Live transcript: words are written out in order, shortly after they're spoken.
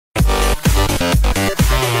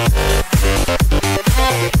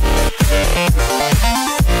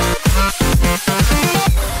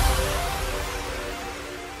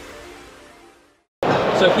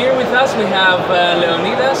us we have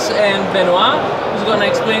Leonidas and Benoit, who's going to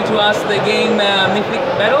explain to us the game Mythic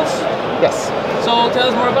Battles. Yes. So tell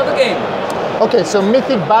us more about the game. Okay, so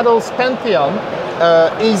Mythic Battles Pantheon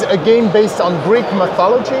is a game based on Greek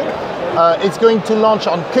mythology. It's going to launch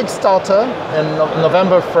on Kickstarter on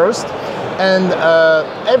November 1st. And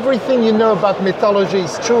everything you know about mythology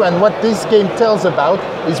is true, and what this game tells about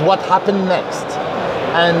is what happened next.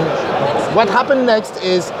 And what happened next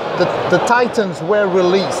is the Titans were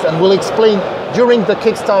released, and we'll explain during the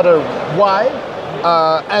Kickstarter why.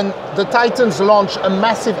 And the Titans launched a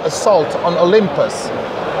massive assault on Olympus.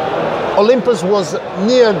 Olympus was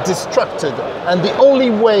near destructed, and the only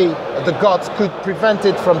way the gods could prevent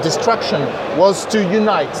it from destruction was to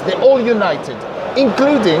unite. They all united,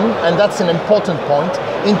 including, and that's an important point,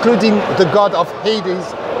 including the god of Hades,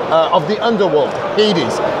 of the underworld,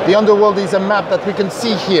 Hades. The underworld is a map that we can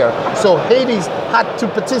see here. So Hades had to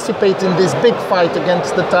participate in this big fight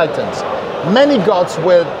against the Titans. Many gods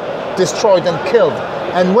were destroyed and killed,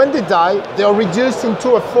 and when they die, they are reduced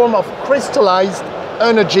into a form of crystallized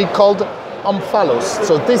energy called omphalos.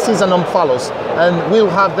 So this is an omphalos, and we'll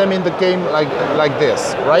have them in the game like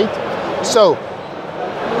this, right? So,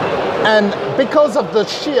 and because of the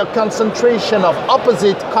sheer concentration of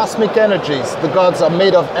opposite cosmic energies, the gods are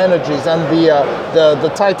made of energies, and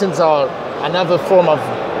the Titans are another form of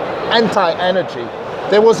anti-energy.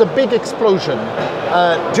 There was a big explosion.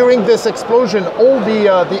 During this explosion, all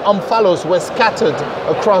the omphalos were scattered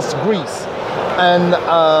across Greece. And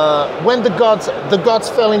when the gods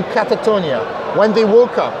fell in catatonia, when they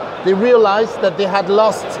woke up, they realized that they had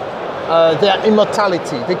lost their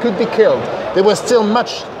immortality. They could be killed. They were still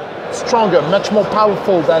much stronger, much more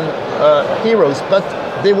powerful than heroes, but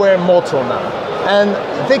they were mortal now. And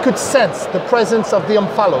they could sense the presence of the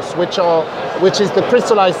omphalos, which is the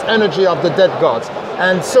crystallized energy of the dead gods.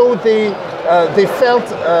 And so they felt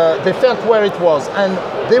where it was, and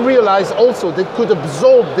they realized also they could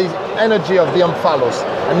absorb the energy of the omphalos.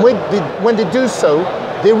 And when they do so,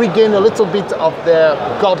 they regain a little bit of their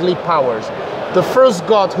godly powers. The first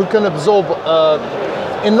god who can absorb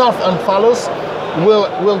enough omphalos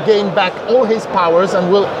will gain back all his powers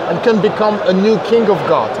and can become a new king of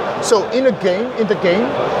God. So in the game,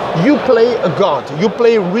 you play a god. You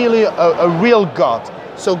play really a real god.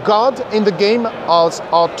 So God in the game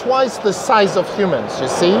are twice the size of humans, you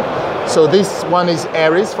see? So this one is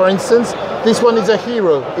Ares, for instance. This one is a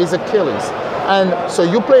hero, is Achilles. And so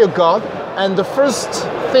you play a god, and the first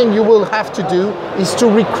thing you will have to do is to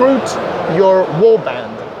recruit your war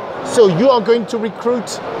band. So you are going to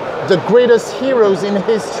recruit the greatest heroes in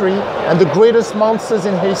history and the greatest monsters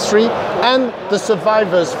in history and the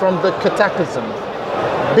survivors from the cataclysm.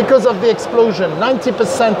 Because of the explosion,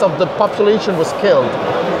 90% of the population was killed,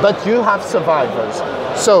 but you have survivors.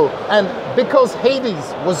 So, and because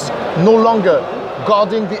Hades was no longer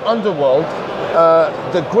guarding the underworld,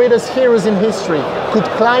 the greatest heroes in history could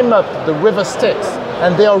climb up the river Styx,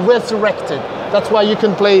 and they are resurrected. That's why you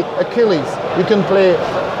can play Achilles, you can play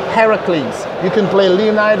Heracles, you can play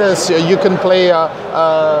Leonidas, you can play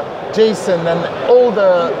Jason, and all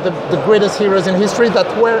the greatest heroes in history that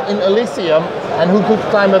were in Elysium and who could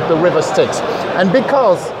climb up the river Styx. And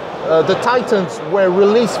because the Titans were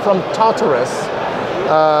released from Tartarus,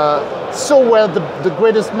 so were the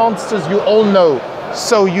greatest monsters you all know.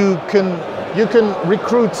 So you can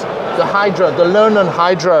recruit the Hydra, the Lernan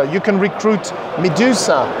Hydra. You can recruit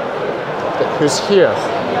Medusa, who's here.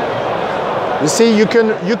 You see, you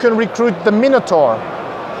can recruit the Minotaur.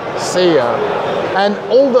 See, and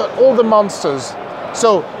all the monsters.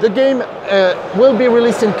 So the game will be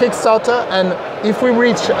released in Kickstarter, and if we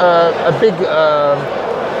reach a big,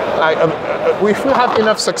 if we have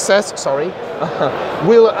enough success,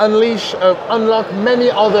 we'll unlock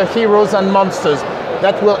many other heroes and monsters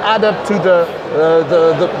that will add up to the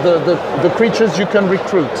creatures you can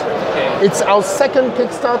recruit. Okay. It's our second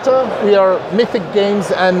Kickstarter. We are Mythic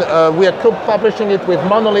Games, and we are co-publishing it with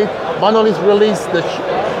Monolith. Monolith released the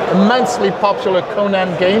immensely popular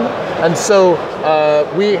Conan game, and so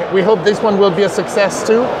we hope this one will be a success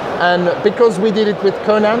too. And because we did it with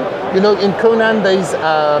Conan, you know, in Conan there is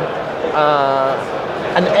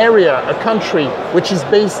an area, a country, which is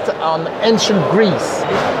based on ancient Greece,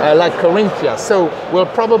 like Corinthia. So we'll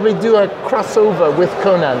probably do a crossover with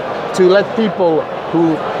Conan to let people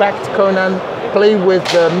who backed Conan play with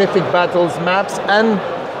the Mythic Battles maps and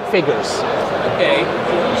figures. Okay,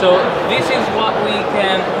 so this is what we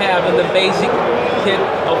can have in the basic kit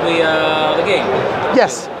of the game.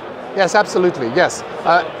 Yes, yes, absolutely, yes.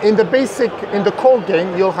 In the core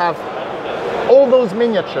game, you'll have all those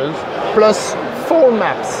miniatures plus four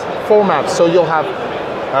maps. So you'll have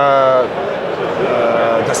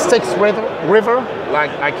the Styx river,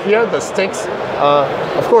 like here, the Styx.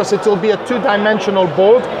 Of course, it will be a two-dimensional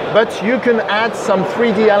board, but you can add some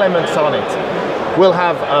 3D elements on it. We'll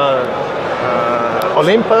have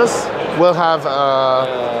Olympus. We'll have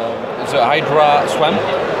the Hydra swamp.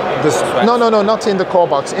 No, not in the core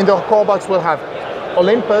box. In the core box, we'll have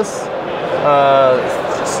Olympus,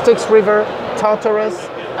 Styx River, Tartarus,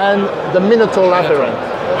 and the Minotaur Labyrinth.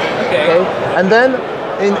 Okay. And then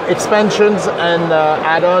in expansions and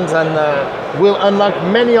add-ons, and we'll unlock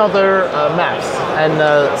many other maps and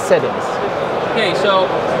settings. Okay, so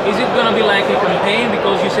is it going to be like a campaign?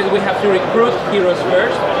 Because you said we have to recruit heroes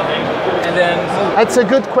first, and then... That's a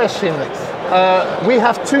good question. We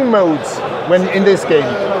have two modes when in this game.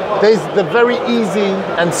 There's the very easy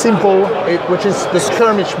and simple, which is the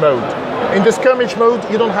skirmish mode. In the skirmish mode,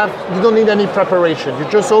 you don't need any preparation. You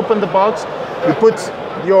just open the box, you put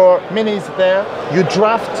your minis there, you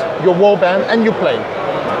draft your warband, and you play.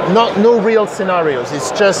 No real scenarios.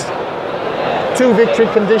 It's just two victory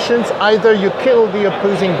conditions. Either you kill the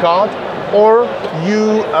opposing god, or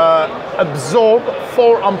you absorb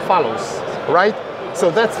 4 Omphalos, right?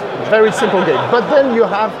 So that's a very simple game. But then you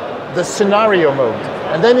have the scenario mode.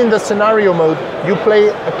 And then in the scenario mode, you play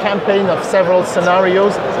a campaign of several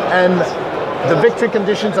scenarios, and the victory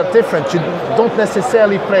conditions are different. You don't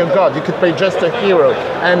necessarily play a god, you could play just a hero.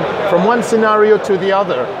 And from one scenario to the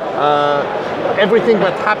other, everything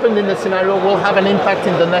that happened in the scenario will have an impact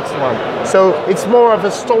in the next one. So it's more of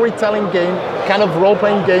a storytelling game, kind of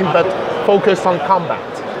role-playing game, but focused on combat.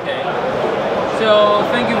 Okay. So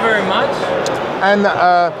thank you very much. And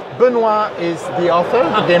Benoit is the author,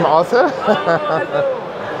 the game author.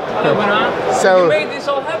 Hello, Benoit. So you made this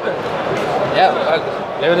all happen. Yeah,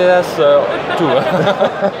 Leonidas too.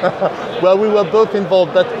 Well, we were both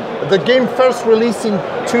involved, but the game first released in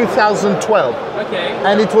 2012. Okay.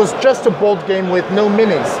 And it was just a board game with no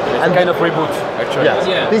minis. It's and kind of reboot, actually. Yes,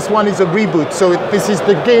 Yeah. This one is a reboot. So this is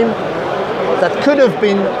the game that could have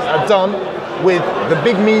been done with the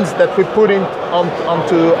big means that we put in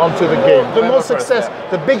onto the game. The more success,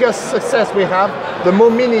 the bigger success we have, the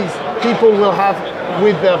more minis people will have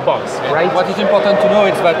with their box, right? What is important to know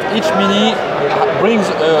is that each mini brings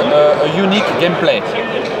a unique gameplay.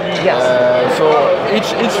 Yes. So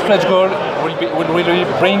each stretch goal will really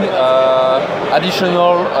bring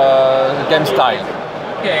additional game style.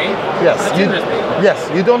 Okay. Yes. That's interesting. Yes.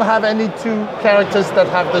 You don't have any two characters that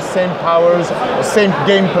have the same powers, the same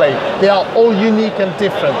gameplay. They are all unique and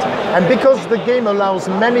different. And because the game allows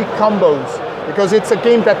many combos, because it's a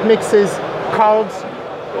game that mixes cards,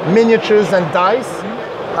 miniatures, and dice,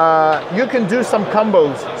 you can do some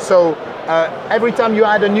combos. So every time you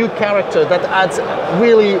add a new character, that adds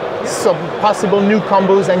really some possible new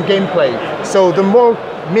combos and gameplay. So the more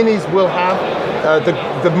minis we'll have,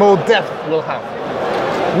 the more depth we'll have.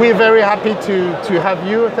 We're very happy to have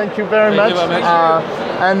you. Thank you very much.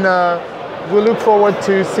 And we look forward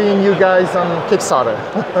to seeing you guys on Kickstarter.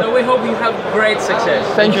 So we hope you have great success.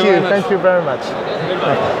 Thank you. very much. Thank you very much.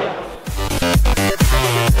 Goodbye.